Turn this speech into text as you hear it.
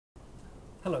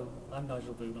Hello, I'm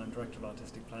Nigel Boone. I'm Director of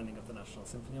Artistic Planning of the National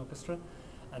Symphony Orchestra,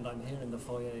 and I'm here in the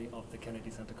foyer of the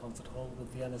Kennedy Center Concert Hall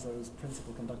with the NSO's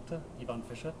principal conductor, Iván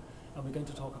Fischer, and we're going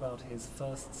to talk about his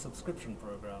first subscription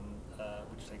program,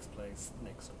 which takes place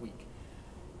next week.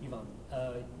 Iván,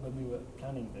 when we were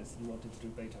planning this, you wanted to do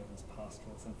Beethoven's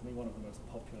Pastoral Symphony, one of the most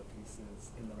popular pieces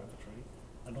in the repertory,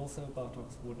 and also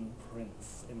Bartók's Wooden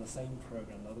Prince in the same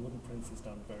program. Now, the Wooden Prince is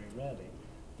done very rarely,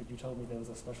 but you told me there was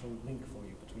a special link for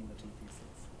you between the two pieces.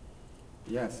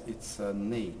 Yes, it's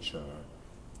nature.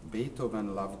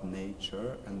 Beethoven loved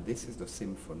nature, and this is the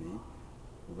symphony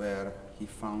where he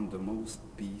found the most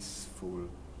peaceful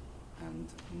and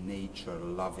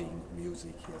nature-loving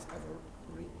music he has ever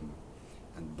written.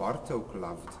 And Bartók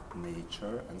loved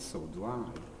nature, and so do I.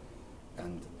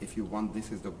 And if you want,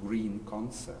 this is the green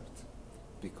concert,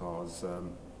 because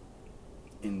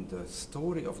in the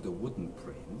story of the Wooden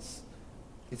Prince,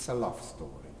 it's a love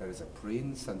story. There is a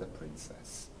prince and a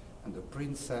princess. And the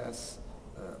princess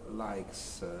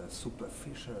likes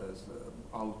superficial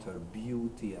outer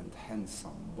beauty and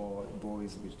handsome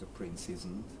boys, which the prince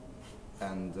isn't.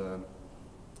 And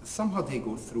somehow they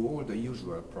go through all the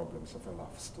usual problems of a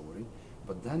love story.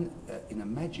 But then, in a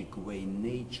magic way,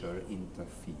 nature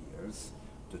interferes.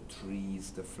 The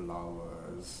trees, the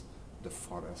flowers, the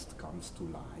forest comes to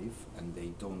life, and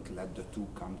they don't let the two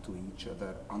come to each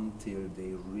other until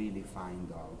they really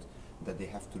find out that they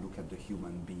have to look at the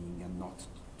human being and not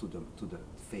to the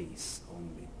face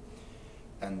only.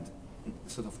 And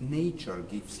sort of nature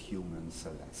gives humans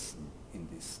a lesson in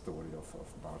this story of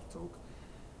Bartók.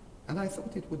 And I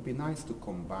thought it would be nice to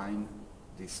combine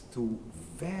these two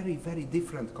very, very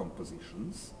different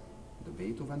compositions, the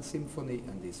Beethoven Symphony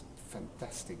and this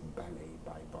fantastic ballet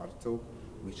by Bartók,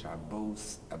 which are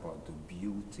both about the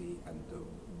beauty and the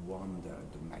wonder,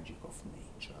 the magic of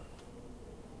nature.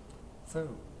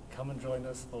 So, come and join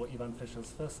us for Iván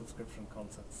Fischer's first subscription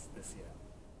concerts this year.